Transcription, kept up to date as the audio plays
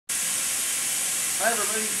Hi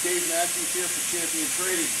everybody, Dave Matthews here for Champion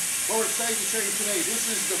Trading. What we're excited to show you today,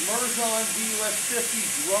 this is the Murzan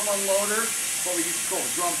DUS50 drum unloader, what we used to call a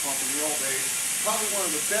drum pump in the old days. Probably one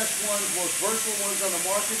of the best ones, most versatile ones on the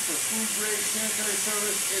market for food grade, sanitary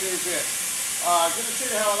service. It is it. I'm going to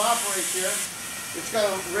show you how it operates here. It's got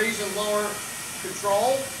a raise and lower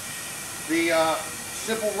control. The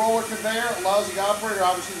simple roller conveyor allows the operator,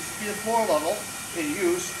 obviously this is the floor level in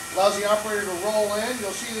use, allows the operator to roll in.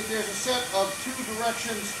 You'll see that there's a set of two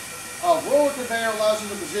directions of roller conveyor, allows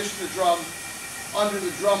him to position the drum under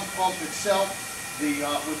the drum pump itself.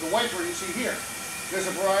 With the wiper you see here. There's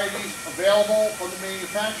a variety available from the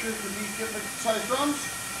manufacturer for these different size drums.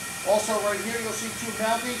 Also right here you'll see two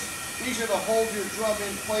mountings. These are to hold your drum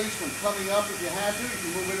in place when coming up if you had to. You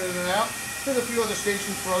can move it in and out. There's a few other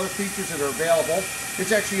stations for other features that are available.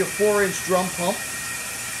 It's actually a 4-inch drum pump.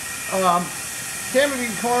 Camera,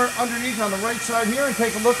 you can underneath on the right side here and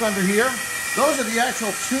take a look under here. Those are the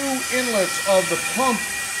actual two inlets of the pump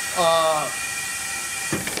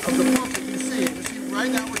that you see. You see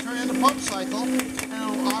right now we're turning the pump cycle and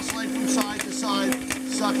it'll oscillate from side to side,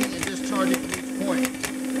 sucking and discharging from each point.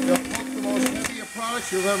 They'll pump the most heavier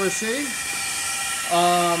products you'll ever see.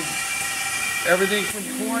 Everything from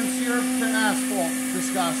corn syrup to asphalt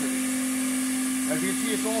viscosity. As you can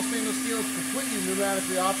see, it's all stainless steel. It's completely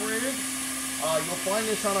pneumatically operated. You'll find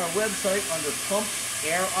this on our website under Pumps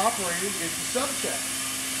Air Operated. It's a subset.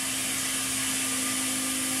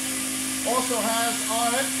 Also has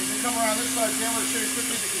on it, you can come around this side again, we'll show you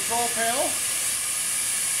quickly the control panel.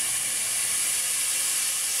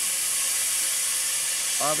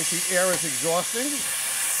 Obviously air is exhausting.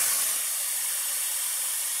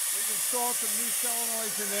 We've installed some new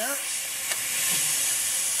solenoids in there.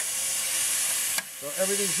 So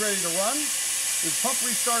everything's ready to run. The pump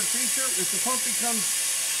restart feature, if the pump becomes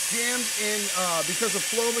jammed in because of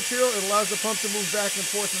flow material, it allows the pump to move back and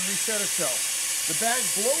forth and reset itself. The bag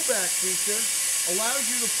blowback feature allows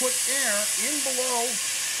you to put air in below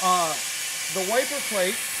the wiper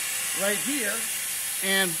plate right here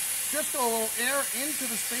and just a little air into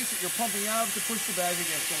the space that you're pumping out to push the bag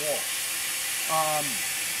against the wall.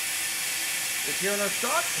 It's here in our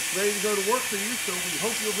stock. It's ready to go to work for you, so we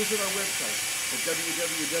hope you'll visit our website at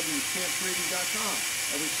www.champtrading.com,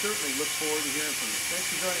 and we certainly look forward to hearing from you. Thanks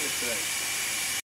for joining us today.